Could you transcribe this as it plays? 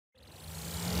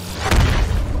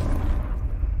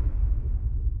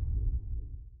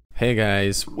Hey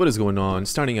guys, what is going on?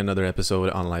 Starting another episode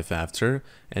on LifeAfter,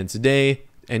 and today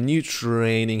a new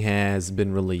training has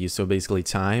been released. So basically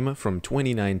time from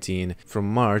 2019,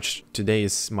 from March, today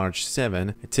is March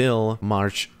 7, till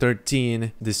March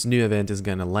 13, this new event is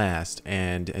gonna last.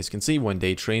 And as you can see, 1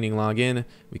 day training login,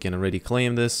 we can already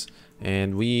claim this.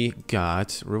 And we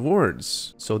got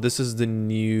rewards. So this is the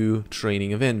new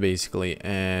training event basically,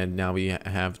 and now we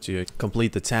have to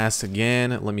complete the task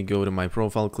again. Let me go to my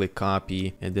profile, click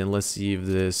copy, and then let's see if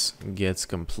this gets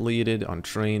completed on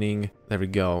training. There we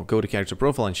go. Go to character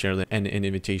profile and share an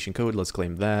invitation code. Let's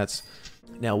claim that.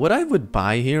 Now what I would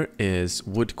buy here is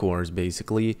wood cores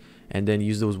basically, and then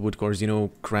use those wood cores, you know,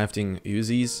 crafting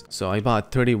Uzis. So I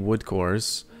bought 30 wood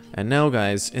cores. And now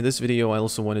guys, in this video I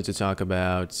also wanted to talk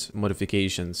about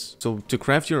modifications. So to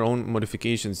craft your own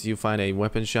modifications, you find a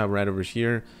weapon shop right over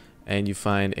here, and you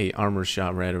find a armor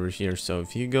shop right over here. So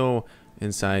if you go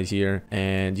inside here,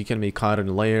 and you can make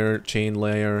cotton layer, chain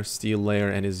layer, steel layer,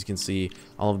 and as you can see,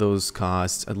 all of those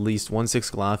cost at least 1 6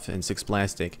 cloth and 6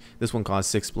 plastic. This one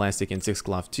costs 6 plastic and 6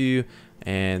 cloth too,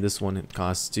 and this one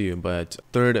costs 2, but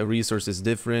third resource is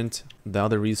different. The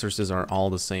other resources are all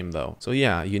the same though. So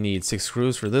yeah, you need 6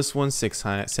 screws for this one,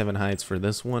 7 hides for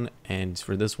this one, and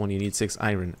for this one you need 6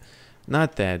 iron.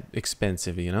 Not that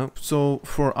expensive, you know. So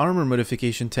for armor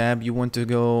modification tab, you want to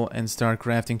go and start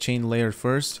crafting chain layer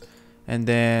first, and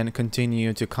then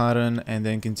continue to cotton, and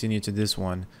then continue to this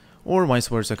one, or vice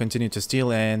versa, continue to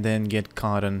steel and then get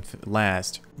cotton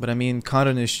last. But I mean,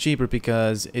 cotton is cheaper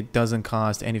because it doesn't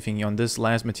cost anything on this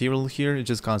last material here, it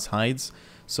just costs hides.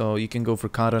 So you can go for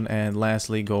cotton and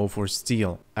lastly go for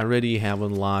steel. I already have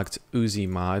unlocked Uzi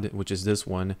mod, which is this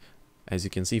one. As you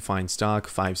can see, find stock,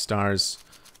 5 stars.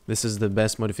 This is the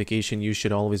best modification. You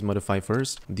should always modify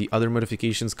first. The other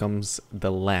modifications comes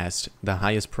the last. The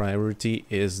highest priority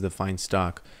is the find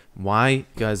stock. Why?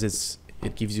 Because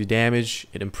it gives you damage,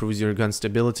 it improves your gun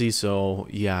stability. So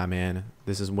yeah, man,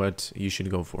 this is what you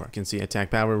should go for. You can see attack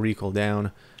power, recoil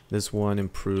down. This one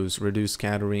improves reduced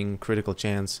scattering, critical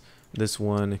chance. This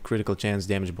one, critical chance,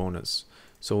 damage bonus.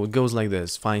 So it goes like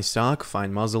this: find stock,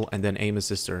 find muzzle, and then aim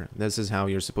assister. This is how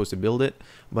you're supposed to build it,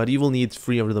 but you will need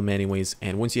 3 of them anyways.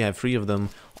 And once you have 3 of them,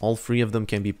 all 3 of them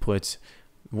can be put,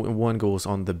 one goes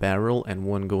on the barrel and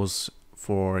one goes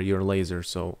for your laser.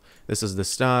 So this is the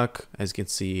stock, as you can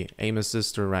see, aim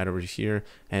assister right over here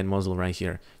and muzzle right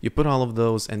here. You put all of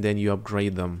those and then you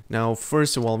upgrade them. Now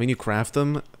first of all, when you craft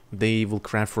them, they will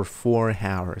craft for 4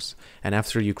 hours, and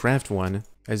after you craft one,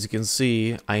 as you can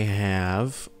see, I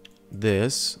have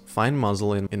this find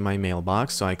muzzle in my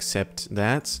mailbox, so I accept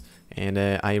that, and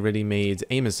I already made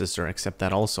aim assister, accept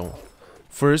that also.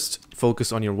 First,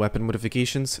 focus on your weapon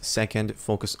modifications. Second,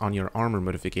 focus on your armor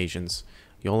modifications.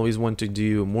 You always want to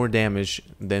do more damage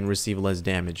than receive less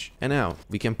damage. And now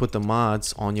we can put the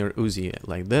mods on your Uzi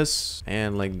like this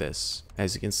and like this.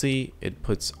 As you can see, it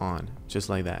puts on just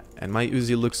like that, and my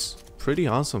Uzi looks pretty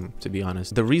awesome, to be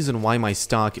honest. The reason why my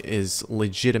stock is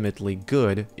legitimately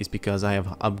good is because I have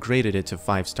upgraded it to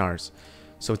 5 stars.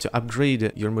 So to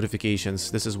upgrade your modifications,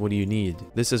 this is what you need.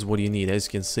 This is what you need. As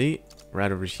you can see,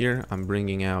 right over here, I'm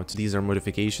bringing out, these are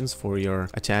modifications for your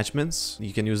attachments.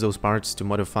 You can use those parts to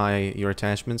modify your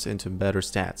attachments into better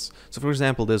stats. So for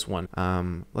example, this one,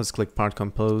 let's click part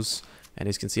compose. And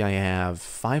as you can see, I have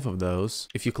 5 of those.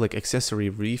 If you click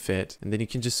accessory refit, and then you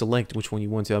can just select which one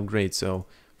you want to upgrade. So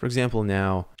for example,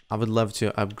 now I would love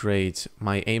to upgrade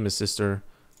my aim assister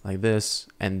like this,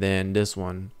 and then this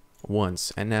one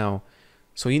once. And now,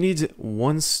 so you need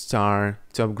 1 star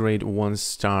to upgrade 1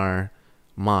 star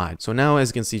mod. So now as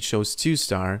you can see, it shows 2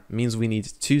 star, means we need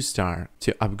 2 star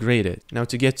to upgrade it. Now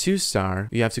to get 2 star,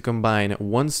 you have to combine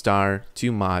 1 star,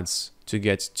 2 mods to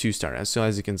get 2 star. So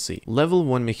as you can see, level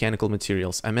 1 mechanical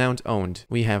materials, amount owned,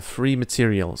 we have 3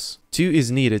 materials. 2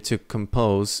 is needed to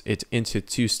compose it into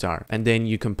 2 star, and then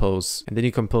you compose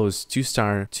 2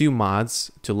 star, 2 mods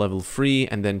to level 3,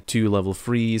 and then 2 level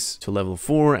 3s to level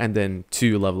 4, and then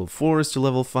 2 level 4s to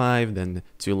level 5, then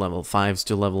 2 level 5s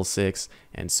to level 6,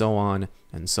 and so on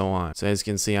and so on. So as you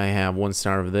can see, I have 1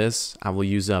 star of this. I will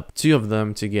use up 2 of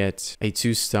them to get a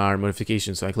 2 star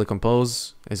modification. So I click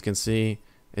compose, as you can see,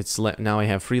 it's now I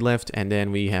have 3 left, and then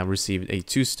we have received a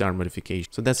 2 star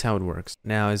modification. So that's how it works.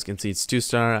 Now as you can see, it's 2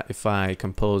 star. If I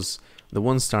compose the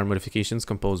 1 star modifications,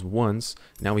 compose once,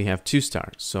 now we have 2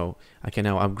 stars. So I can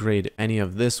now upgrade any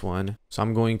of this one. So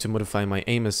I'm going to modify my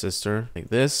aim assister like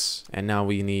this, and now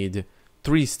we need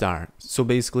 3-star. So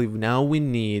basically now we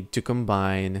need to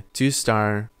combine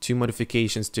 2-star, 2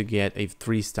 modifications to get a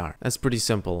 3-star. That's pretty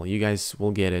simple. You guys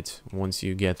will get it once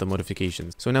you get the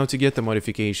modifications. So now to get the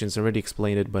modifications, I already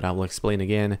explained it, but I will explain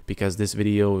again because this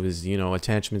video is, you know,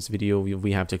 attachments video.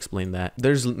 We have to explain that.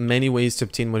 There's many ways to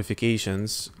obtain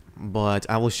modifications, but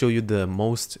I will show you the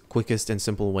most quickest and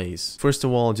simple ways. First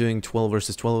of all, doing 12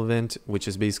 versus 12 event, which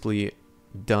is basically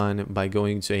done by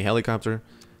going to a helicopter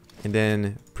and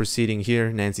then proceeding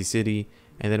here, Nancy City,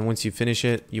 and then once you finish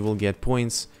it, you will get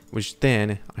points, which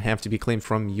then have to be claimed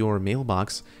from your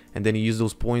mailbox, and then you use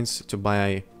those points to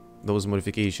buy those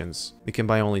modifications. You can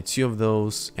buy only 2 of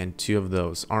those and 2 of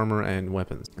those, armor and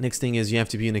weapons. Next thing is you have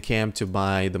to be in a camp to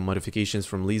buy the modifications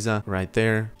from Lisa right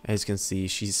there. As you can see,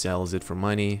 she sells it for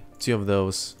money. 2 of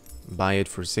those, buy it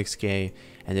for 6k.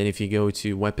 And then if you go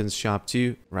to weapons shop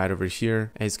 2, right over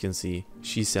here, as you can see,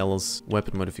 she sells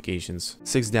weapon modifications.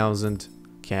 6,000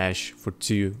 cash for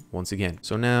 2 once again.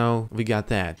 So now we got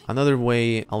that. Another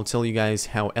way, I'll tell you guys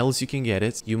how else you can get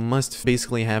it. You must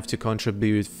basically have to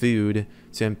contribute food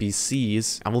to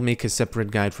NPCs. I will make a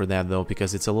separate guide for that though,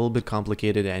 because it's a little bit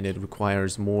complicated and it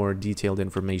requires more detailed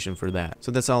information for that.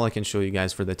 So that's all I can show you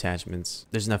guys for the attachments.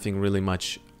 There's nothing really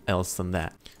much else than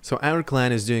that. So our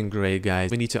clan is doing great, guys.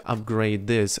 We need to upgrade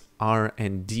this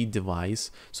R&D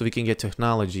device so we can get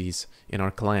technologies in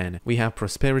our clan. We have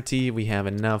prosperity, we have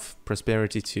enough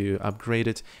prosperity to upgrade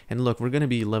it, and look, we're gonna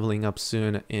be leveling up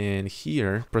soon in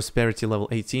here. Prosperity level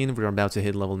 18, we're about to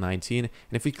hit level 19, and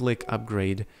if we click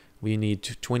upgrade, we need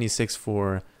 26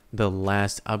 for the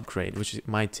last upgrade, which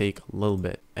might take a little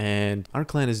bit. And our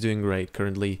clan is doing great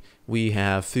currently. We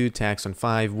have food tax on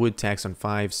 5, wood tax on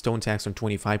 5, stone tax on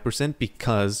 25%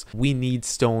 because we need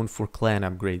stone for clan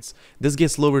upgrades. This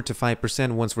gets lowered to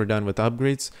 5% once we're done with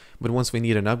upgrades, but once we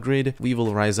need an upgrade, we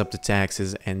will rise up the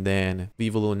taxes and then we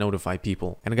will notify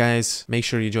people. And guys, make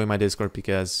sure you join my Discord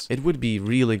because it would be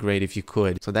really great if you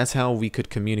could. So that's how we could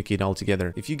communicate all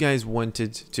together. If you guys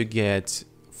wanted to get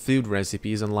food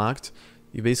recipes unlocked,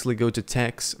 you basically go to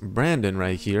text Brandon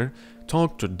right here,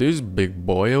 talk to this big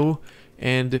boyo,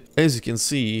 and as you can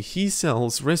see, he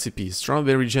sells recipes.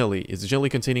 Strawberry jelly. It's jelly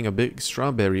containing a big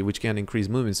strawberry which can increase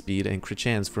movement speed and crit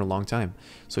chance for a long time.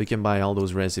 So you can buy all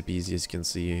those recipes. As you can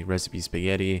see, recipe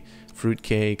spaghetti, fruit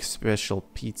cake, special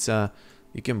pizza.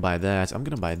 You can buy that. I'm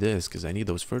gonna buy this because I need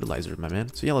those fertilizers, my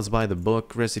man. So yeah, let's buy the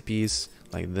book recipes.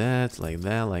 Like that, like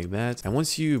that, like that. And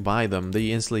once you buy them,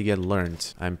 they instantly get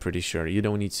learned. I'm pretty sure. You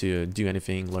don't need to do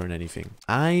anything, learn anything.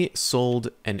 I sold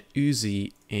an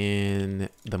Uzi in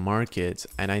the market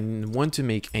and I want to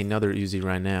make another Uzi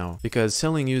right now because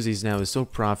selling Uzis now is so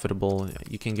profitable.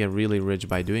 You can get really rich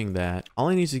by doing that. All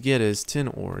I need to get is 10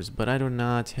 ores, but I do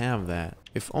not have that.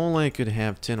 If only I could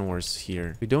have 10 ores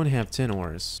here. We don't have 10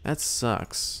 ores. That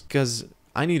sucks because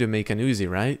I need to make an Uzi,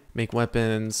 right? Make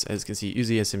weapons, as you can see,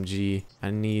 Uzi SMG.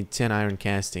 I need 10 iron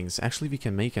castings. Actually, we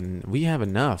can make we have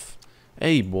enough.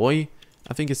 Hey, boy.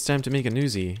 I think it's time to make an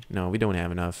Uzi. No, we don't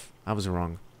have enough. I was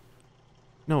wrong.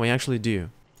 No, we actually do.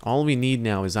 All we need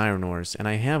now is iron ores, and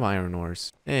I have iron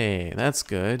ores. Hey, that's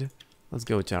good. Let's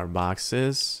go to our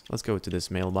boxes. Let's go to this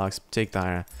mailbox. Take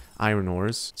the iron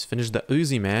ores. Let's finish the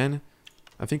Uzi, man.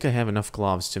 I think I have enough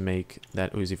cloves to make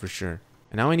that Uzi for sure.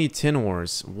 And now I need 10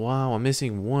 ores. Wow, I'm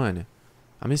missing 1.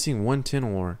 I'm missing 1 tin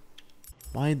ore.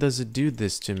 Why does it do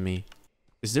this to me?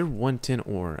 Is there 1 tin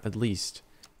ore, at least,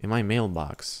 in my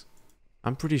mailbox?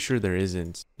 I'm pretty sure there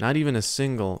isn't. Not even a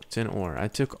single tin ore. I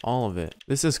took all of it.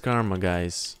 This is karma,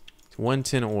 guys. 1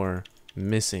 tin ore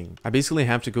missing. I basically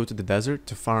have to go to the desert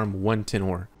to farm 1 tin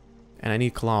ore. And I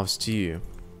need cloves too.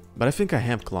 But I think I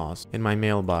have cloves in my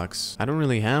mailbox. I don't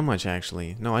really have much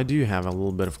actually. No, I do have a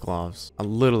little bit of cloves. A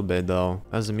little bit though.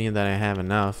 Doesn't mean that I have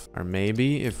enough. Or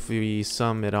maybe if we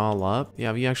sum it all up.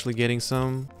 Yeah, we actually getting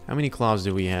some. How many cloves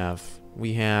do we have?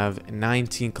 We have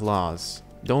 19 cloves.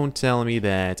 Don't tell me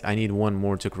that I need 1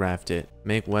 more to craft it.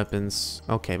 Make weapons.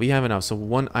 Okay, we have enough. So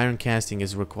 1 iron casting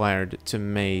is required to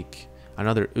make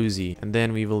another Uzi, and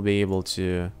then we will be able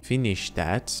to finish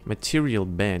that. Material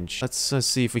bench. Let's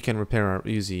see if we can repair our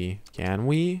Uzi. Can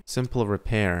we? Simple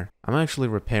repair. I'm actually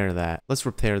repair that. Let's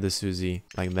repair this Uzi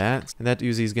like that. And that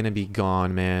Uzi is gonna be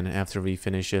gone, man, after we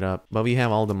finish it up. But we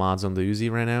have all the mods on the Uzi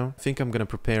right now. I think I'm gonna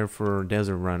prepare for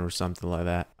desert run or something like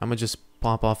that. I'm gonna just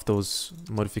pop off those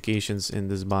modifications in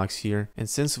this box here. And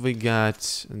since we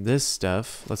got this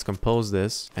stuff, let's compose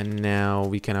this. And now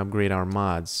we can upgrade our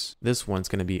mods. This one's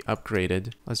gonna be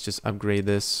upgraded. Let's just upgrade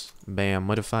this. Bam,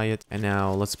 modify it. And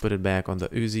now let's put it back on the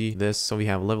Uzi. This, so we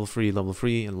have level 3,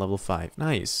 and level 5.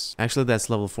 Nice. Actually, that's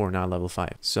level 4, not level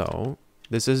 5. So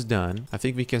This is done. I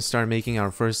think we can start making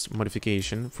our first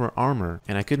modification for armor.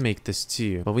 And I could make this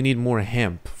too. But we need more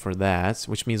hemp for that,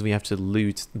 which means we have to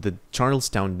loot the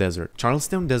Charlestown Desert.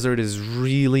 Charlestown Desert is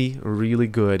really, really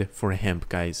good for hemp,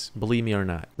 guys. Believe me or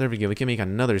not. There we go. We can make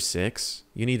another 6.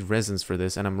 You need resins for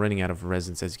this, and I'm running out of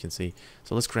resins, as you can see.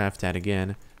 So let's craft that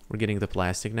again. We're getting the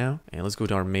plastic now. And let's go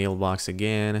to our mailbox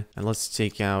again. And let's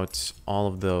take out all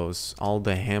of those. All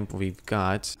the hemp we've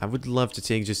got. I would love to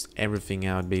take just everything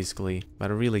out, basically.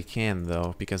 But I really can't,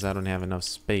 though, because I don't have enough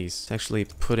space to actually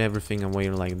put everything away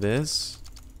like this.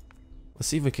 Let's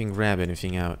see if we can grab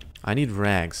anything out. I need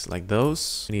rags, like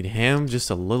those. We need hemp, just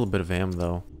a little bit of hemp,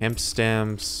 though. Hemp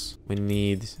stems. We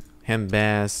need hemp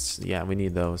basts. Yeah, we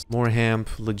need those. More hemp,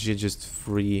 legit just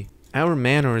free. Our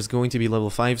manor is going to be level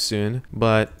 5 soon,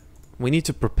 but we need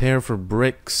to prepare for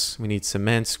bricks. We need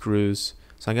cement screws.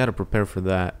 So I gotta prepare for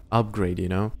that upgrade, you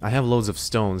know? I have loads of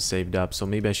stones saved up, so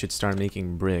maybe I should start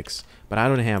making bricks. But I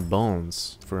don't have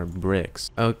bones for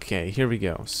bricks. Okay, here we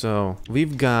go. So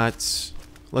we've got...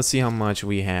 Let's see how much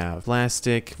we have.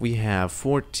 Plastic, we have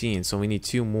 14, so we need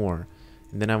 2 more.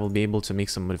 And then I will be able to make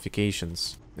some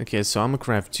modifications. Okay, so I'm gonna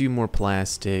craft 2 more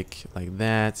plastic, like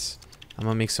that. I'm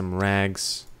gonna make some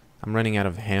rags. I'm running out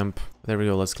of hemp. There we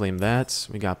go, let's claim that.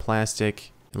 We got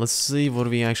plastic. And let's see what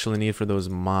we actually need for those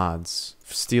mods.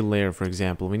 Steel layer, for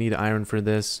example. We need iron for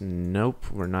this. Nope,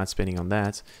 we're not spending on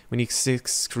that. We need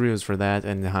 6 screws for that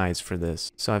and hides for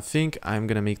this. So I think I'm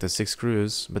gonna make the 6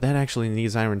 screws, but that actually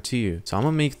needs iron too. So I'm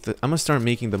gonna start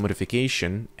making the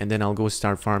modification, and then I'll go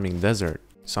start farming desert.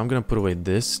 So I'm gonna put away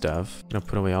this stuff. I'm gonna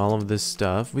put away all of this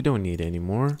stuff. We don't need it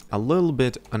anymore. A little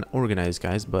bit unorganized,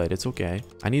 guys, but it's okay.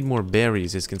 I need more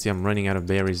berries. As you can see, I'm running out of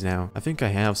berries now. I think I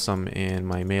have some in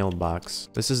my mailbox.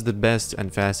 This is the best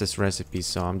and fastest recipe,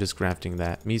 so I'm just crafting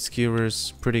that. Meat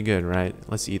skewers, pretty good, right?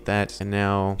 Let's eat that. And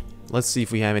now, let's see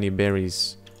if we have any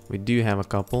berries. We do have a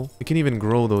couple. We can even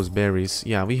grow those berries.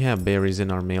 Yeah, we have berries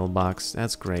in our mailbox.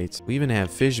 That's great. We even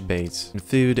have fish baits and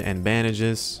food and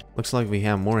bandages. Looks like we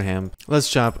have more hemp. Let's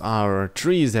chop our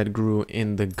trees that grew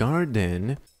in the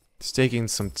garden. It's taking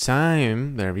some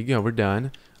time. There we go. We're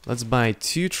done. Let's buy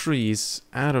 2 trees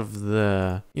out of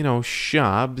the,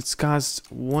 shop. It's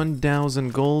cost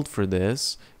 1,000 gold for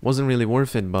this. Wasn't really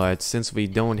worth it, but since we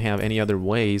don't have any other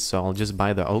way, so I'll just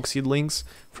buy the oak seedlings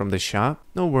from the shop.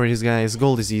 No worries, guys.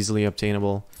 Gold is easily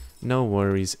obtainable. No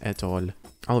worries at all.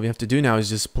 All we have to do now is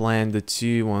just plant the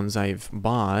 2 ones I've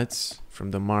bought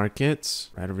from the market.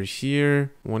 Right over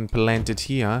here. One planted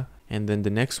here. And then the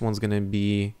next one's gonna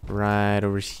be right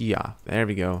over here. There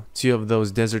we go. 2 of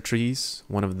those desert trees.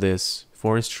 1 of this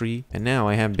forest tree. And now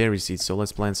I have berry seeds, so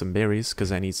let's plant some berries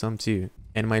because I need some too.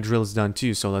 And my drill is done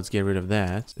too, so let's get rid of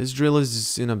that. This drill is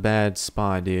just in a bad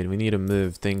spot, dude. We need to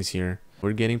move things here.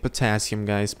 We're getting potassium,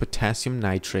 guys. Potassium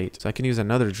nitrate. So I can use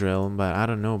another drill, but I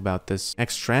don't know about this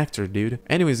extractor, dude.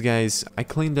 Anyways, guys, I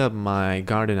cleaned up my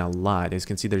garden a lot. As you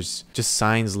can see, there's just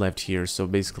signs left here. So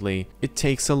basically, it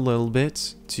takes a little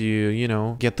bit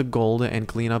to, get the gold and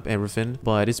clean up everything.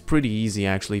 But it's pretty easy,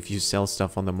 actually, if you sell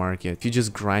stuff on the market. If you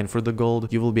just grind for the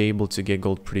gold, you will be able to get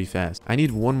gold pretty fast. I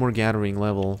need 1 more gathering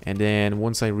level. And then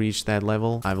once I reach that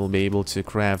level, I will be able to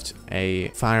craft a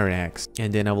fire axe.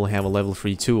 And then I will have a level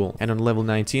 3 tool. And on level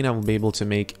 19, I will be able to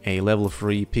make a level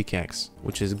 3 pickaxe,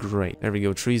 which is great. There we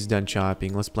go. Trees done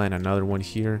chopping. Let's plant another one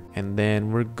here. And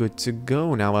then we're good to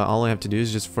go. Now, all I have to do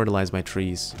is just fertilize my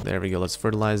trees. There we go. Let's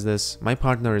fertilize this. My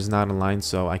partner is not online,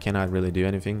 so I cannot really do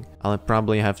anything. I'll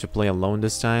probably have to play alone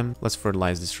this time. Let's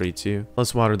fertilize this tree too.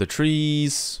 Let's water the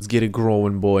trees. Let's get it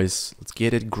growing, boys. Let's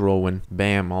get it growing.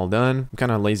 Bam, all done. I'm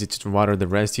kind of lazy to water the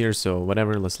rest here, so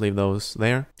whatever. Let's leave those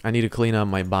there. I need to clean up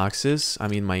my boxes. I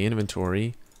mean, my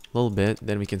inventory. A little bit,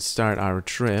 then we can start our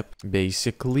trip,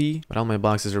 basically. But all my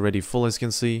boxes are already full, as you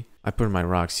can see. I put my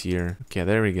rocks here. Okay,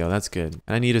 there we go. That's good.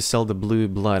 And I need to sell the blue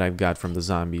blood I've got from the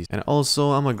zombies. And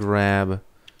also, I'm gonna grab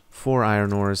 4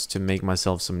 iron ores to make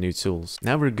myself some new tools.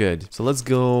 Now we're good. So let's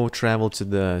go travel to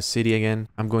the city again.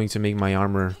 I'm going to make my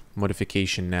armor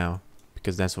modification now,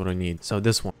 because that's what I need. So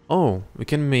this one. Oh, we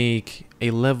can make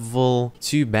a level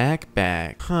 2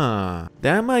 backpack. Huh.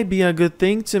 That might be a good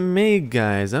thing to make,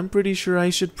 guys. I'm pretty sure I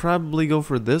should probably go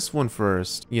for this one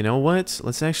first. You know what?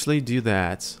 Let's actually do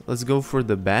that. Let's go for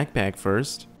the backpack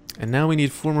first. And now we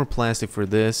need 4 more plastic for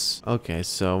this. Okay,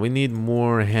 so we need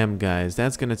more hemp, guys.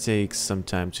 That's gonna take some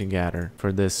time to gather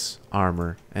for this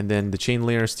armor. And then the chain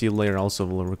layer, steel layer also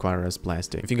will require us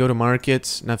plastic. If you go to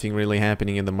market, nothing really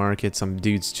happening in the market. Some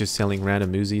dudes just selling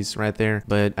random Uzis right there.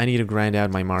 But I need to grind out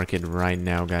my market right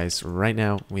now, guys. Right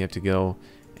now, we have to go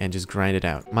and just grind it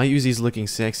out. My Uzi's looking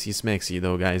sexy smexy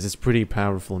though, guys. It's pretty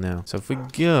powerful now. So if we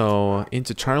go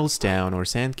into Charlestown or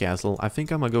Sandcastle, I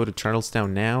think I'm gonna go to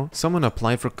Charlestown now. Someone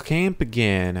applied for camp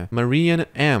again. Marian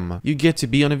M. You get to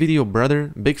be on a video,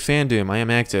 brother. Big fandom. I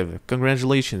am active.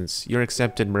 Congratulations. You're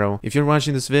accepted, bro. If you're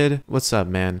watching this vid, what's up,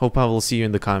 man? Hope I will see you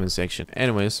in the comment section.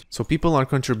 Anyways, so people are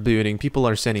contributing. People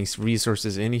are sending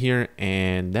resources in here,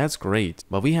 and that's great.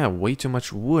 But we have way too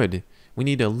much wood. We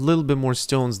need a little bit more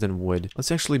stones than wood.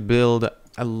 Let's actually build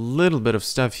a little bit of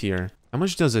stuff here. How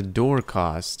much does a door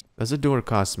cost? Does a door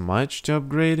cost much to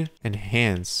upgrade?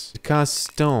 Enhance. It costs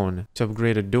stone to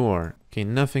upgrade a door. Okay,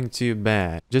 nothing too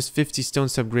bad. Just 50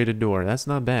 stones to upgrade a door. That's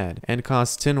not bad. And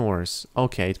costs 10 ores.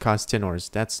 Okay, it costs 10 ores.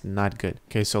 That's not good.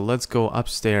 Okay, so let's go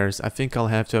upstairs. I think I'll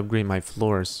have to upgrade my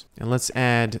floors. And let's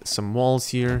add some walls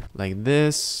here. Like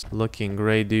this. Looking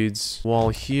great, dudes. Wall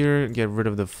here. Get rid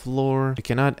of the floor. I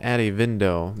cannot add a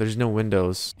window. There's no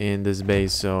windows in this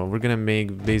base. So we're gonna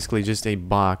make basically just a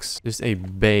box. Just a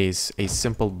base. A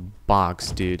simple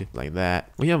box, dude. Like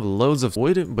that. We have loads of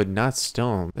wood, but not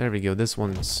stone. There we go. This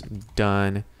one's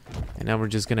done. And now we're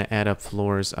just gonna add up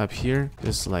floors up here,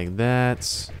 just like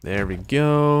that. There we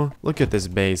go. Look at this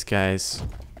base, guys.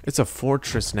 It's a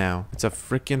fortress now. It's a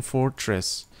freaking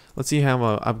fortress. Let's see how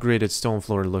a upgraded stone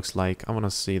floor looks like. I want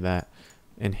to see that.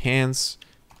 Enhance.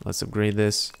 Let's upgrade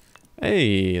this.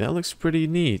 Hey, that looks pretty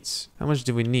neat. How much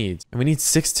do we need? And we need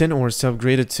 6 tin ores to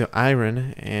upgrade it to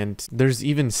iron. And there's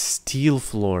even steel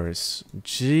floors.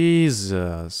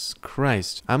 Jesus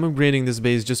Christ. I'm upgrading this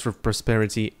base just for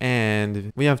prosperity.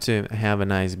 And we have to have a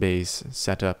nice base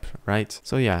set up, right?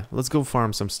 So yeah, let's go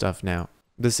farm some stuff now.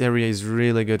 This area is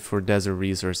really good for desert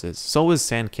resources. So is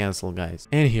Sandcastle, guys.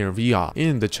 And here we are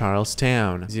in the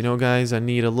Charlestown. As you know, guys, I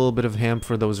need a little bit of hemp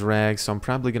for those rags. So I'm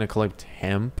probably gonna collect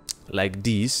hemp. Like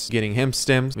these, getting hemp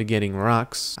stems, we're getting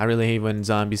rocks. I really hate when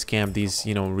zombies camp these,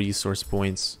 you know, resource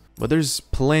points. But there's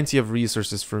plenty of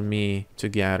resources for me to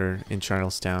gather in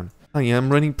Charlestown. I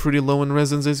am running pretty low on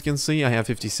resins, as you can see. I have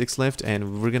 56 left,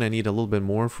 and we're gonna need a little bit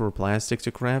more for plastic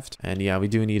to craft. And yeah, we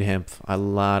do need hemp, a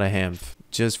lot of hemp.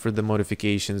 Just for the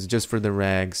modifications, just for the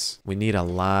rags, we need a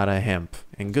lot of hemp.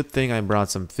 And good thing I brought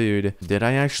some food. Did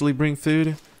I actually bring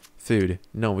food? Food.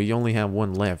 No, we only have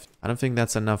one left. I don't think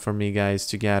that's enough for me, guys,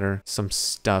 to gather some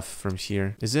stuff from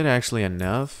here. Is it actually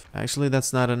enough? Actually,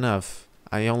 that's not enough.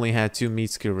 I only had 2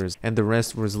 meat skewers, and the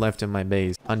rest was left in my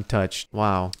base, untouched.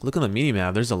 Wow. Look on the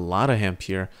minimap, there's a lot of hemp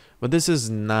here. But this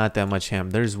is not that much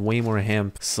hemp. There's way more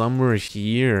hemp somewhere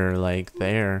here, like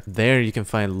there. There you can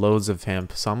find loads of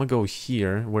hemp. So I'm gonna go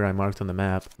here, where I marked on the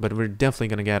map. But we're definitely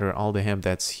gonna gather all the hemp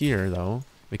that's here, though.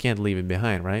 We can't leave it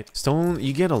behind, right? Stone,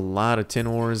 you get a lot of tin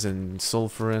ores and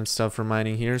sulfur and stuff for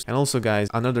mining here. And also, guys,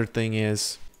 another thing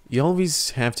is you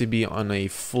always have to be on a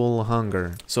full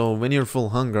hunger. So when you're full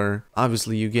hunger,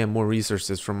 obviously you get more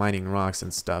resources from mining rocks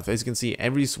and stuff. As you can see,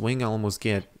 every swing I almost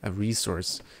get a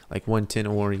resource, like 1 tin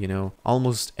ore, you know,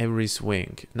 almost every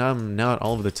swing. Not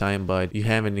all of the time, but you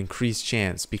have an increased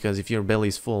chance because if your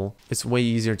belly's full, it's way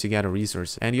easier to get a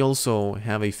resource. And you also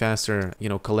have a faster, you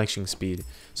know, collection speed.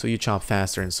 So you chop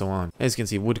faster and so on. As you can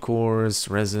see, wood cores,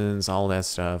 resins, all that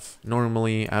stuff.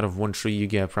 Normally, out of 1 tree, you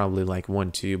get probably like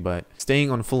 1, 2, but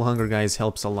staying on full hunger, guys,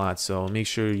 helps a lot. So make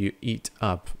sure you eat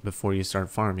up before you start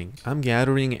farming. I'm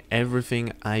gathering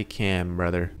everything I can,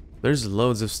 brother. There's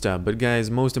loads of stuff, but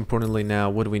guys, most importantly now,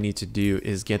 what we need to do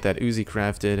is get that Uzi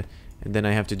crafted. And then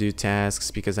I have to do tasks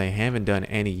because I haven't done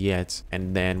any yet.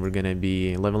 And then we're gonna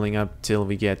be leveling up till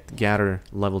we get gather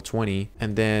level 20.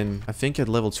 And then I think at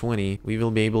level 20 we will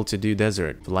be able to do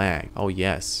desert flag. Oh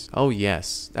yes, oh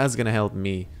yes, that's gonna help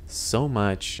me so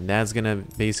much. And that's gonna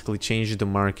basically change the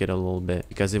market a little bit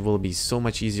because it will be so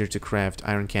much easier to craft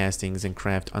iron castings and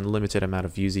craft unlimited amount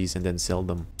of Uzis and then sell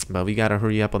them. But we gotta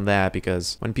hurry up on that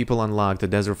because when people unlock the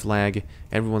desert flag,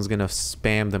 everyone's gonna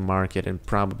spam the market and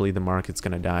probably the market's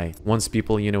gonna die once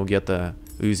people, you know, get the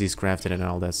Uzis crafted and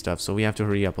all that stuff. So we have to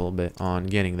hurry up a little bit on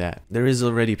getting that. There is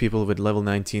already people with level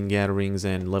 19 gatherings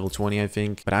and level 20, I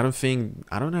think, but I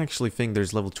don't actually think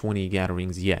there's level 20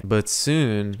 gatherings yet. But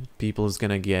soon people is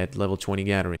gonna get level 20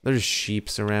 gathering. There's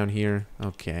sheeps around here.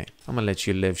 Okay, I'm gonna let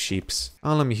you live, sheeps.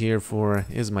 All I'm here for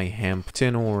is my hemp,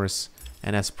 tin ores,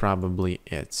 and that's probably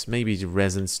it. Maybe the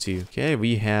resins too. Okay,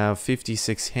 we have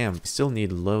 56 hemp. Still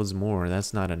need loads more.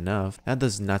 That's not enough. That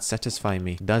does not satisfy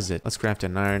me, does it? Let's craft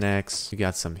an iron axe. We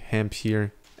got some hemp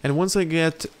here. And once I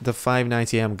get the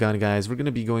 590M gun, guys, we're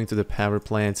gonna be going to the power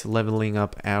plant, leveling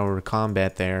up our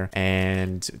combat there,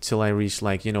 and till I reach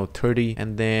like, you know, 30,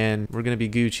 and then we're gonna be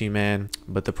Gucci, man.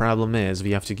 But the problem is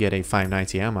we have to get a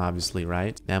 590M, obviously,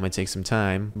 right? That might take some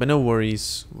time, but no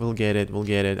worries, we'll get it.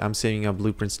 I'm saving up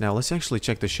blueprints now. Let's actually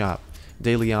check the shop.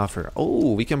 Daily offer.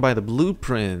 Oh, we can buy the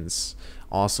blueprints.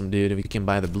 Awesome, dude. We can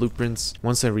buy the blueprints.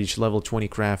 Once I reach level 20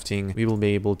 crafting, we will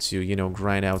be able to, you know,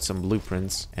 grind out some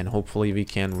blueprints. And hopefully we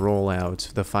can roll out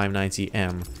the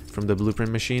 590M from the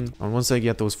blueprint machine. And once I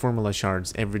get those formula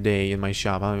shards every day in my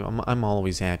shop, I'm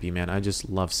always happy, man. I just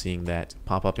love seeing that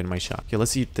pop up in my shop. Okay,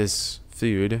 let's eat this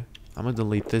food. I'm gonna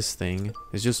delete this thing.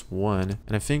 It's just one.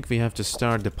 And I think we have to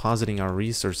start depositing our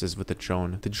resources with the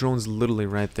drone. The drone's literally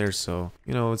right there, so,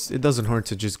 you know, it doesn't hurt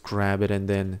to just grab it and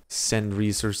then send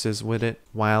resources with it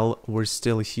while we're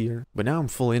still here. But now I'm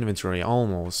full inventory,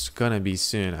 almost. Gonna be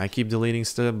soon. I keep deleting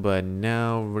stuff, but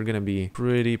now we're gonna be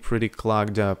pretty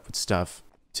clogged up with stuff.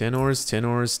 10 ores, 10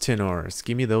 ores, 10 ores.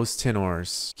 Give me those 10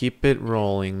 ores. Keep it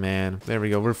rolling, man. There we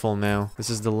go. We're full now. This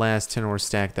is the last 10 ore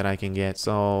stack that I can get.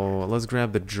 So let's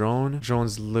grab the drone.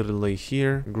 Drone's literally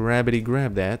here. Grabbity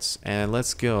grab that. And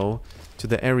let's go to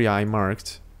the area I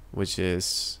marked, which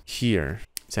is here.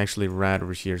 It's actually right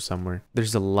over here somewhere.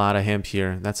 There's a lot of hemp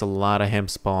here. That's a lot of hemp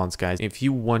spawns, guys. If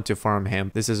you want to farm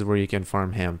hemp, this is where you can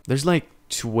farm hemp. There's like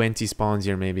 20 spawns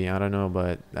here maybe, I don't know,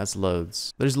 but that's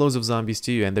loads. There's loads of zombies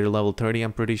too, and they're level 30,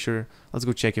 I'm pretty sure. Let's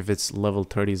go check if it's level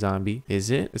 30 zombie. Is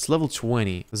it? It's level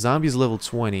 20. Zombie's level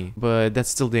 20, but that's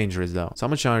still dangerous though. So I'm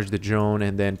gonna charge the drone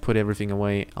and then put everything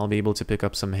away. I'll be able to pick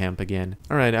up some hemp again.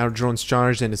 Alright, our drone's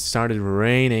charged and it started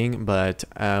raining, but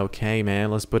okay,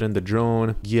 man, let's put in the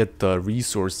drone, get the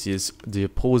resources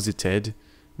deposited.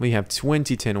 We have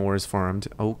 20 10 ores farmed.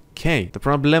 Okay, the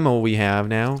problemo we have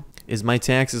now is my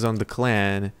taxes on the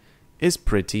clan is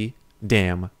pretty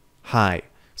damn high.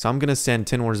 So I'm gonna send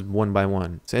 10 ores one by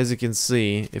one. So as you can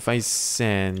see, if I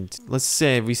send, let's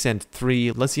say we send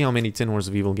 3, let's see how many 10 ores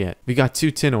we will get. We got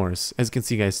 2 10 ores. As you can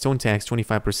see, guys, stone tax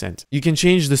 25%. You can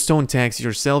change the stone tax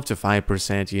yourself to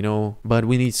 5%, you know, but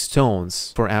we need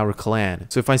stones for our clan.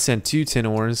 So if I send 2 10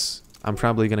 ores, I'm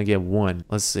probably gonna get 1.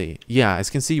 Let's see. Yeah, as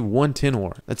you can see, 1 tin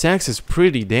ore. The tax is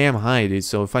pretty damn high, dude.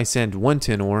 So if I send 1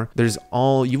 tin ore,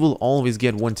 you will always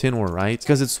get 1 tin ore, right?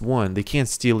 Because it's 1. They can't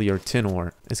steal your tin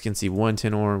ore. As you can see, 1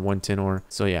 tin ore, 1 tin ore.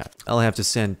 So yeah, I'll have to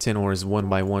send tin ores one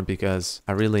by one because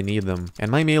I really need them. And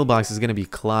my mailbox is gonna be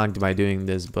clogged by doing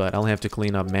this, but I'll have to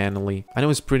clean up manually. I know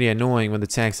it's pretty annoying when the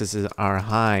taxes are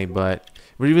high, but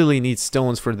we really need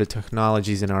stones for the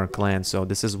technologies in our clan, so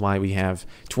this is why we have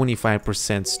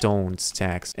 25% stones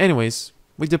tax. Anyways,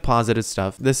 we deposited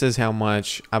stuff. This is how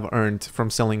much I've earned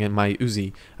from selling in my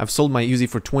Uzi. I've sold my Uzi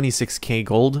for 26k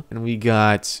gold, and we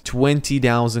got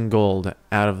 20,000 gold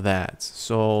out of that.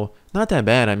 So not that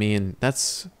bad. I mean,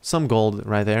 that's some gold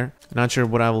right there. Not sure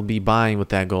what I will be buying with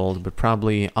that gold, but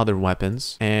probably other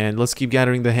weapons. And let's keep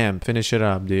gathering the hemp. Finish it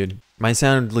up, dude. My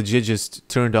sound legit just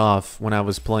turned off when I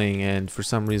was playing, and for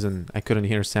some reason I couldn't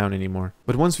hear sound anymore.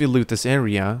 But once we loot this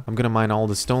area, I'm gonna mine all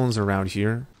the stones around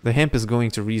here. The hemp is going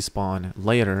to respawn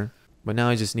later, but now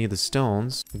I just need the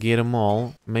stones. Get them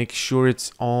all. Make sure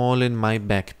it's all in my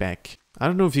backpack. I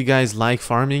don't know if you guys like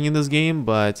farming in this game,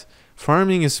 but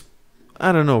farming is,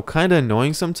 I don't know, kind of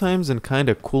annoying sometimes and kind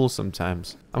of cool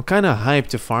sometimes. I'm kind of hyped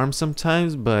to farm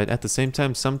sometimes, but at the same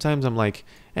time, sometimes I'm like,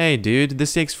 hey dude,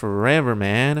 this takes forever,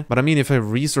 man. But I mean, if a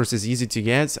resource is easy to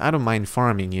get, I don't mind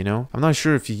farming, you know? I'm not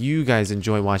sure if you guys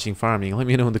enjoy watching farming. Let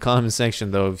me know in the comment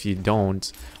section though if you don't,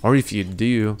 or if you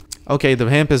do. Okay, the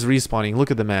hemp is respawning.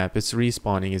 Look at the map. It's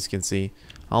respawning, as you can see.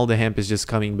 All the hemp is just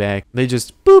coming back. They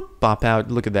just boop, pop out.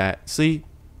 Look at that. See?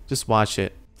 Just watch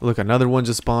it. Look, another one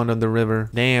just spawned on the river.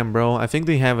 Damn, bro. I think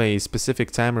they have a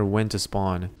specific timer when to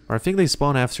spawn. Or I think they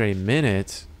spawn after a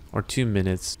minute or 2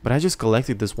 minutes. But I just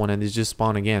collected this one and it just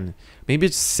spawned again. Maybe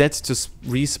it's set to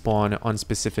respawn on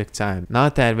specific time.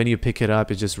 Not that when you pick it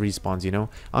up, it just respawns, you know?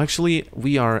 Actually,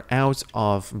 we are out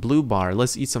of blue bar.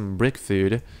 Let's eat some brick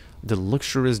food. The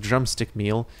luxurious drumstick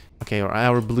meal. Okay,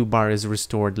 our blue bar is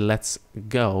restored. Let's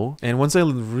go. And once I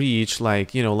reach,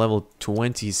 like, you know, level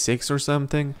 26 or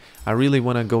something, I really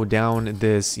want to go down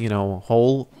this, you know,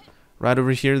 hole right over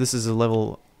here. This is a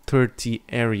level 30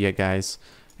 area, guys.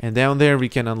 And down there we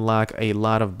can unlock a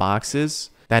lot of boxes.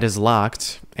 That is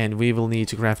locked, and we will need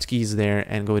to craft keys there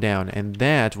and go down, and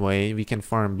that way we can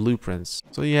farm blueprints.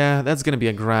 So yeah, that's gonna be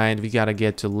a grind. We gotta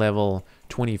get to level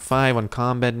 25 on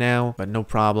combat now, but no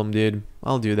problem, dude.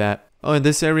 I'll do that. Oh, and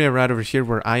this area right over here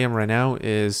where I am right now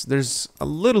there's a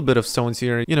little bit of stones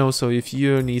here, you know, so if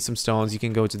you need some stones, you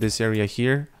can go to this area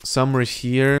here. Somewhere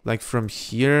here, like from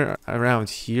here,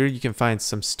 around here, you can find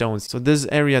some stones. So this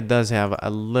area does have a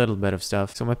little bit of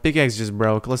stuff. So my pickaxe just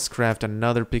broke. Let's craft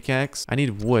another pickaxe. I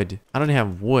need wood. I don't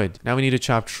have wood. Now we need to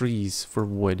chop trees for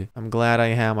wood. I'm glad I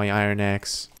have my iron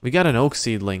axe. We got an oak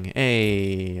seedling.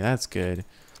 Hey, that's good.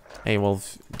 Hey,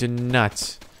 Wolf, do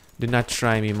not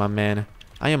try me, my man.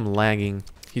 I am lagging.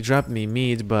 He dropped me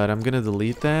meat, but I'm gonna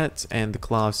delete that. And the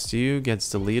cloths too gets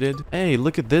deleted. Hey,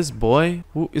 look at this, boy.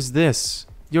 Who is this?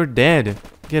 You're dead.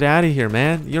 Get out of here,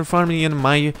 man. You're farming in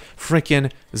my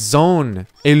freaking zone.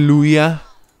 Hallelujah.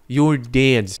 You're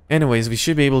dead. Anyways, we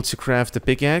should be able to craft a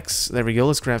pickaxe. There we go.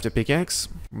 Let's craft a pickaxe.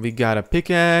 We got a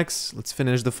pickaxe. Let's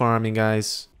finish the farming,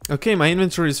 guys. Okay, my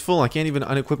inventory is full. I can't even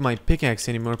unequip my pickaxe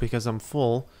anymore because I'm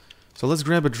full. So let's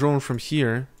grab a drone from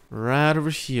here. Right over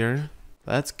here.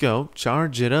 Let's go.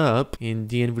 Charge it up. And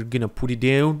then we're gonna put it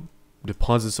down.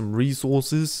 Deposit some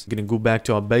resources. Gonna go back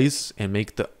to our base and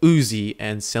make the Uzi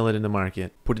and sell it in the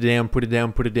market. Put it down, put it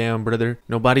down, put it down, brother.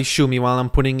 Nobody shoot me while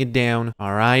I'm putting it down.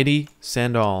 Alrighty,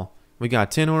 send all. We got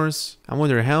 10 ores. I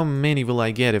wonder how many will I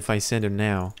get if I send them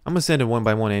now. I'm gonna send it one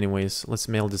by one anyways. Let's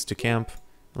mail this to camp.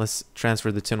 Let's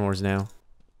transfer the 10 ores now.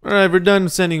 Alright, we're done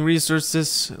sending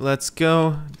resources. Let's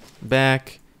go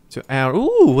back to our...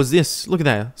 Ooh, what's this? Look at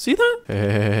that. See that?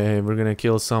 Hey, we're gonna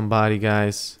kill somebody,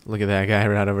 guys. Look at that guy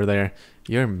right over there.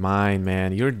 You're mine,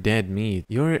 man. You're dead meat.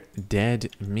 You're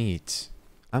dead meat.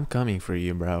 I'm coming for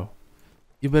you, bro.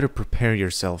 You better prepare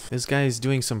yourself. This guy is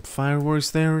doing some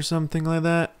fireworks there or something like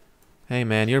that. Hey,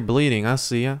 man, you're bleeding. I'll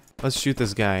see ya. Let's shoot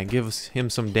this guy. Give him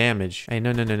some damage. Hey,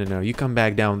 no. You come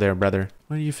back down there, brother.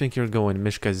 Where do you think you're going,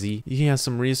 Mishka Z? He has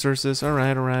some resources.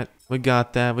 Alright. We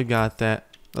got that.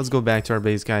 Let's go back to our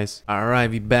base, guys. Alright,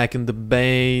 we back in the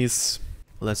base.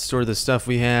 Let's store the stuff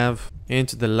we have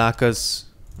into the lacas.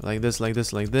 Like this.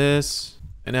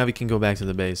 And now we can go back to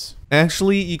the base.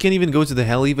 Actually, you can't even go to the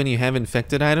heli when you have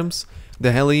infected items.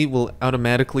 The heli will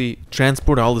automatically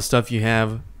transport all the stuff you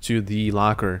have to the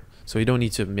locker. So you don't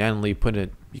need to manually put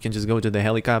it. You can just go to the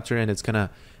helicopter and it's gonna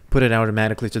put it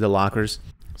automatically to the lockers.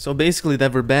 So basically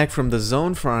that we're back from the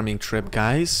zone farming trip,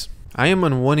 guys. I am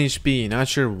on 1 HP, not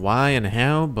sure why and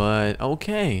how, but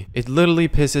okay. It literally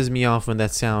pisses me off when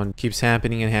that sound keeps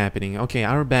happening. Okay,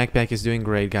 our backpack is doing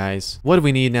great, guys. What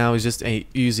we need now is just a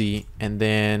Uzi, and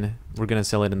then we're gonna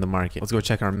sell it in the market. Let's go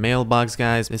check our mailbox,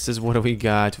 guys. This is what we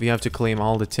got. We have to claim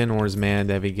all the 10 ores, man,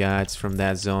 that we got from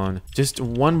that zone. Just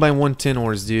 1 by 1 10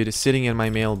 ores, dude, sitting in my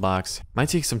mailbox. Might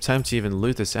take some time to even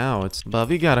loot this out, but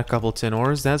we got a couple 10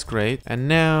 ores. That's great. And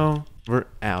now we're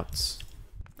out.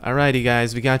 Alrighty,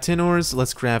 guys, we got 10 ores.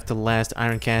 Let's craft the last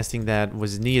iron casting that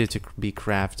was needed to be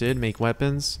crafted. Make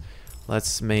weapons.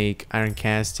 Let's make iron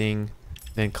casting,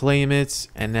 then claim it.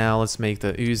 And now let's make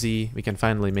the Uzi. We can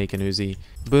finally make an Uzi.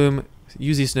 Boom.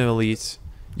 Uzi Snow Elite.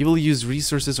 You will use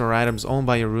resources or items owned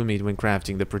by your roommate when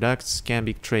crafting. The products can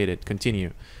be traded. Continue.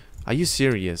 Are you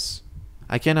serious?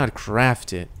 I cannot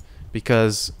craft it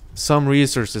because some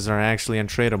resources are actually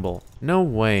untradeable. No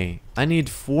way. I need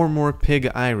 4 more pig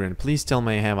iron. Please tell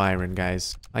me I have iron,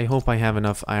 guys. I hope I have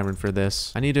enough iron for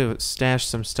this. I need to stash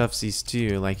some stuffsies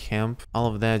too, like hemp. All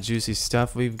of that juicy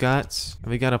stuff we've got.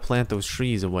 We gotta plant those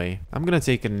trees away. I'm gonna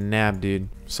take a nap, dude.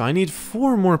 So I need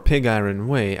 4 more pig iron.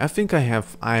 Wait, I think I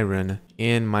have iron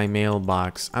in my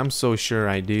mailbox. I'm so sure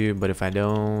I do, but if I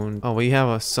don't... Oh, we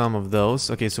have some of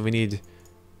those. Okay, so we need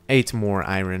 8 more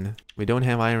iron. We don't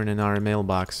have iron in our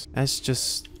mailbox. That's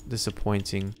just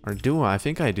disappointing. Or do I? I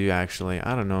think I do, actually.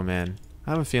 I don't know, man.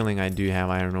 I have a feeling I do have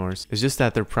iron ores. It's just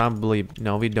that they're probably...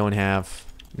 No, we don't have...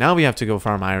 Now we have to go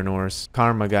farm iron ores.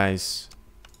 Karma, guys.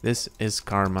 This is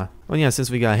karma. Well, yeah, since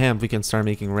we got hemp, we can start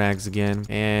making rags again.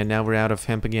 And now we're out of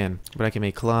hemp again. But I can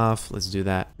make cloth. Let's do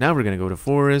that. Now we're gonna go to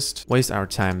forest. Waste our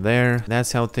time there.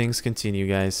 That's how things continue,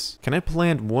 guys. Can I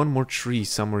plant 1 more tree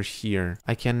somewhere here?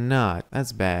 I cannot.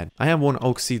 That's bad. I have 1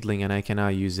 oak seedling and I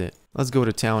cannot use it. Let's go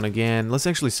to town again. Let's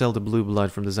actually sell the blue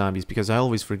blood from the zombies because I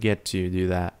always forget to do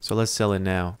that. So let's sell it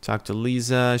now. Talk to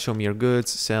Lisa. Show me your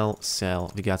goods.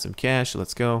 Sell. We got some cash.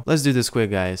 Let's go. Let's do this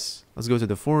quick, guys. Let's go to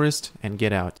the forest and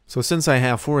get out. So since I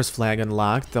have forest flag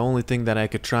unlocked, the only thing that I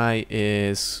could try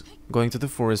is going to the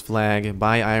forest flag,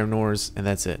 buy iron ores, and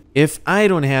that's it. If I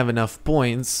don't have enough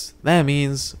points, that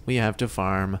means we have to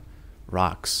farm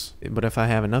rocks. But if I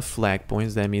have enough flag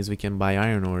points, that means we can buy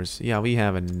iron ores. Yeah, we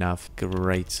have enough.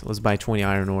 Great. Let's buy 20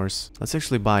 iron ores. Let's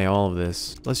actually buy all of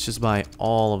this. Let's just buy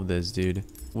all of this, dude.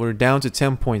 We're down to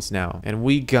 10 points now, and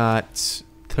we got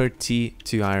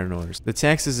 32 iron ores. The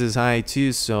taxes is high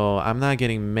too, so I'm not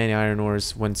getting many iron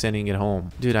ores when sending it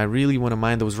home. Dude, I really want to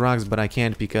mine those rocks, but I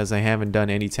can't because I haven't done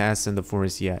any tasks in the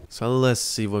forest yet. So let's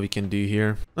see what we can do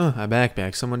here. Oh, a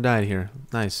backpack. Someone died here.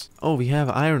 Nice. Oh, we have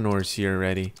iron ores here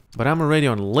already. But I'm already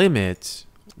on limit.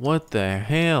 What the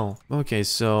hell? Okay,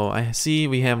 so I see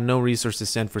we have no resources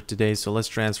sent for today, so let's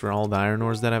transfer all the iron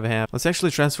ores that I have. Let's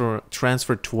actually transfer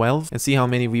 12 and see how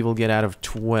many we will get out of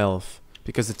 12.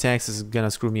 Because the tax is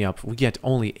gonna screw me up. We get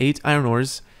only 8 iron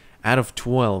ores out of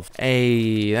 12.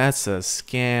 Hey, that's a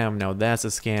scam. Now that's a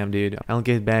scam, dude. I'll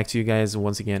get back to you guys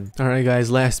once again. Alright guys,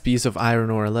 last piece of iron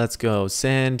ore. Let's go.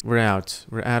 Send. We're out.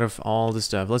 We're out of all the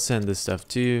stuff. Let's send this stuff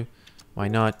too. Why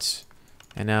not?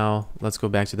 And now, let's go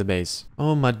back to the base.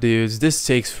 Oh my dudes, this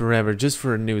takes forever just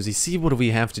for a newsy. See what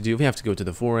we have to do? We have to go to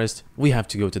the forest. We have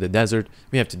to go to the desert.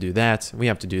 We have to do that. We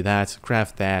have to do that.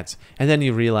 Craft that. And then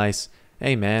you realize,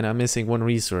 hey man, I'm missing one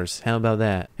resource. How about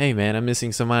that? Hey man, I'm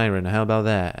missing some iron. How about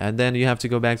that? And then you have to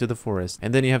go back to the forest.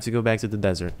 And then you have to go back to the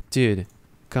desert. Dude,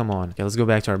 come on. Okay, let's go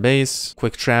back to our base.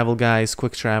 Quick travel, guys.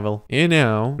 Quick travel. You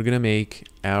know, we're gonna make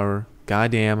our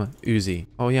goddamn Uzi.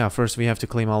 Oh yeah, first we have to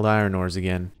claim all the iron ores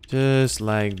again. Just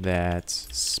like that.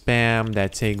 Spam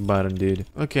that take button, dude.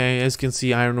 Okay, as you can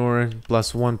see, iron ore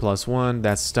 +1/+1.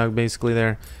 That's stuck basically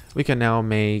there. We can now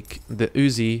make the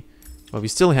Uzi, but we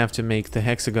still have to make the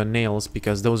hexagon nails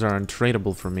because those are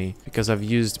untradeable for me. Because I've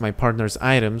used my partner's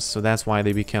items, so that's why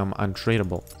they become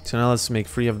untradeable. So now let's make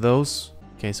 3 of those.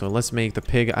 Okay, so let's make the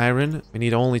pig iron. We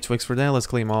need only twigs for that. Let's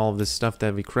claim all of this stuff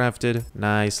that we crafted.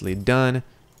 Nicely done.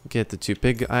 Get the 2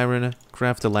 pig iron,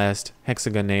 craft the last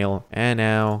hexagon nail, and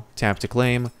now tap to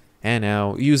claim, and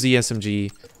now use the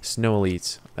SMG Snow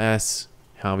Elites. That's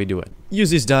how we do it.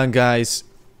 Use is done, guys.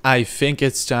 I think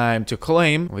it's time to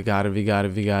claim. We got it, we got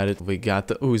it, we got it. We got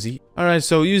the Uzi. Alright,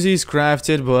 so Uzi's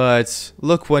crafted, but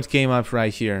look what came up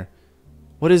right here.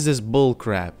 What is this bull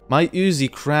crap? My Uzi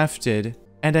crafted,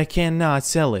 and I cannot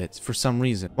sell it for some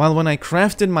reason. While when I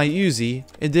crafted my Uzi,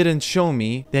 it didn't show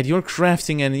me that you're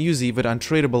crafting an Uzi with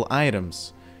untradeable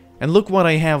items. And look what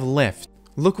I have left.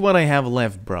 Look what I have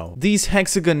left, bro. These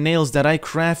hexagon nails that I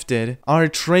crafted are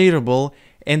tradable,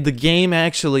 and the game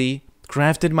actually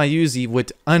crafted my Uzi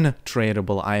with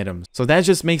untradeable items. So that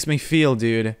just makes me feel,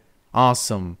 dude,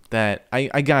 awesome that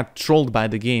I got trolled by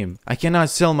the game. I cannot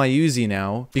sell my Uzi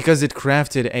now because it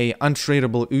crafted a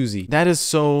untradeable Uzi. That is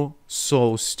so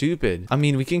stupid. I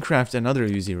mean, we can craft another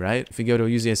Uzi, right? If we go to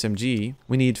Uzi SMG,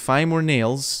 we need 5 more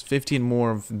nails, 15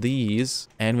 more of these,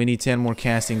 and we need 10 more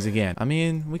castings again. I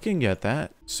mean, we can get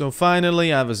that. So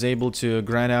finally, I was able to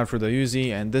grind out for the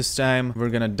Uzi, and this time we're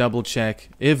gonna double check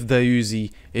if the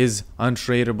Uzi is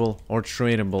untradeable or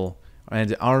tradable.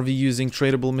 And are we using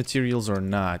tradable materials or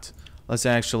not? Let's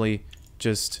actually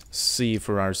just see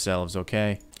for ourselves,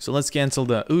 okay? So let's cancel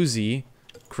the Uzi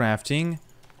crafting.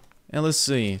 And let's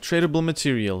see. Tradable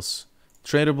materials.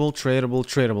 Tradable, tradable,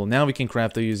 tradable. Now we can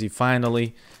craft the Uzi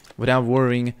finally without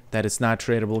worrying that it's not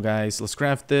tradable, guys. Let's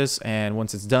craft this, and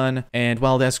once it's done, and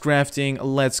while that's crafting,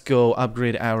 let's go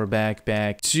upgrade our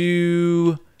backpack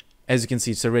to... As you can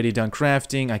see, it's already done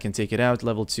crafting. I can take it out.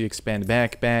 Level 2 expand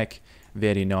backpack.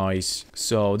 Very nice.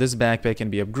 So this backpack can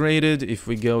be upgraded if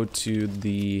we go to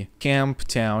the camp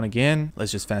town again.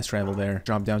 Let's just fast travel there.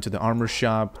 Drop down to the armor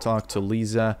shop, talk to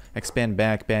Lisa, expand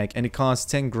backpack, and it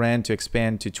costs 10 grand to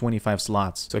expand to 25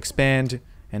 slots. So expand,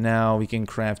 and now we can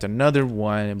craft another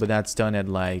one, but that's done at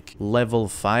like level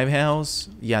 5 house.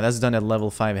 Yeah, that's done at level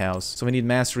 5 house. So we need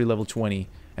mastery level 20.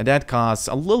 And that costs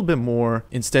a little bit more.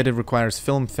 Instead, it requires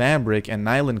film fabric and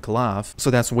nylon cloth.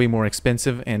 So that's way more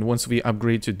expensive. And once we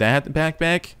upgrade to that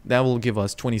backpack, that will give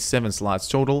us 27 slots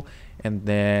total. And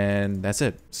then that's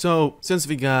it. So since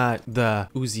we got the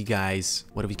Uzi, guys,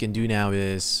 what we can do now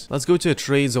is let's go to a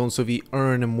trade zone so we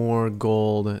earn more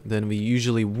gold than we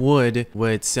usually would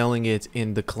with selling it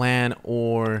in the clan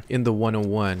or in the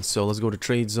 101. So let's go to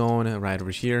trade zone right over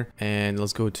here, and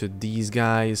let's go to these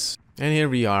guys. And here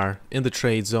we are in the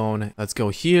trade zone. Let's go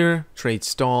here, trade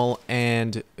stall,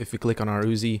 and if we click on our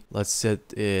Uzi, let's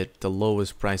set it the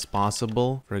lowest price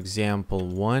possible. For example,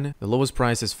 1. The lowest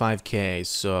price is 5k,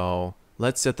 so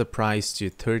let's set the price to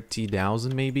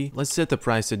 30,000 maybe. Let's set the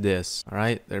price to this. All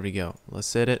right, there we go. Let's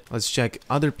set it. Let's check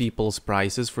other people's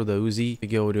prices for the Uzi. We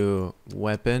go to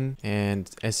weapon and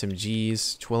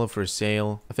SMGs, 12 for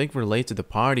sale. I think we're late to the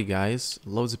party, guys.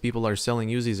 Loads of people are selling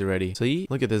Uzis already. See,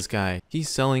 look at this guy. He's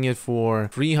selling it for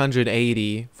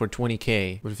 380 for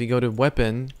 20k. But if you go to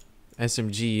weapon,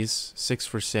 SMGs, 6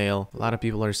 for sale. A lot of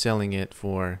people are selling it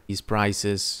for these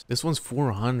prices. This one's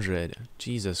 400.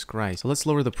 Jesus Christ. So let's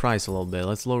lower the price a little bit.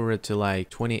 Let's lower it to like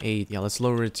 28. Yeah, let's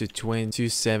lower it to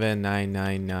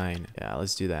 27999. Yeah,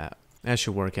 let's do that. That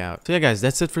should work out. So yeah, guys,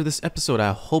 that's it for this episode.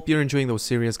 I hope you're enjoying those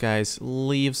series, guys.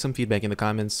 Leave some feedback in the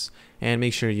comments and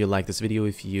make sure you like this video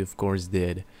if you, of course,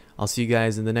 did. I'll see you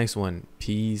guys in the next one.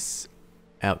 Peace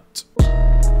out.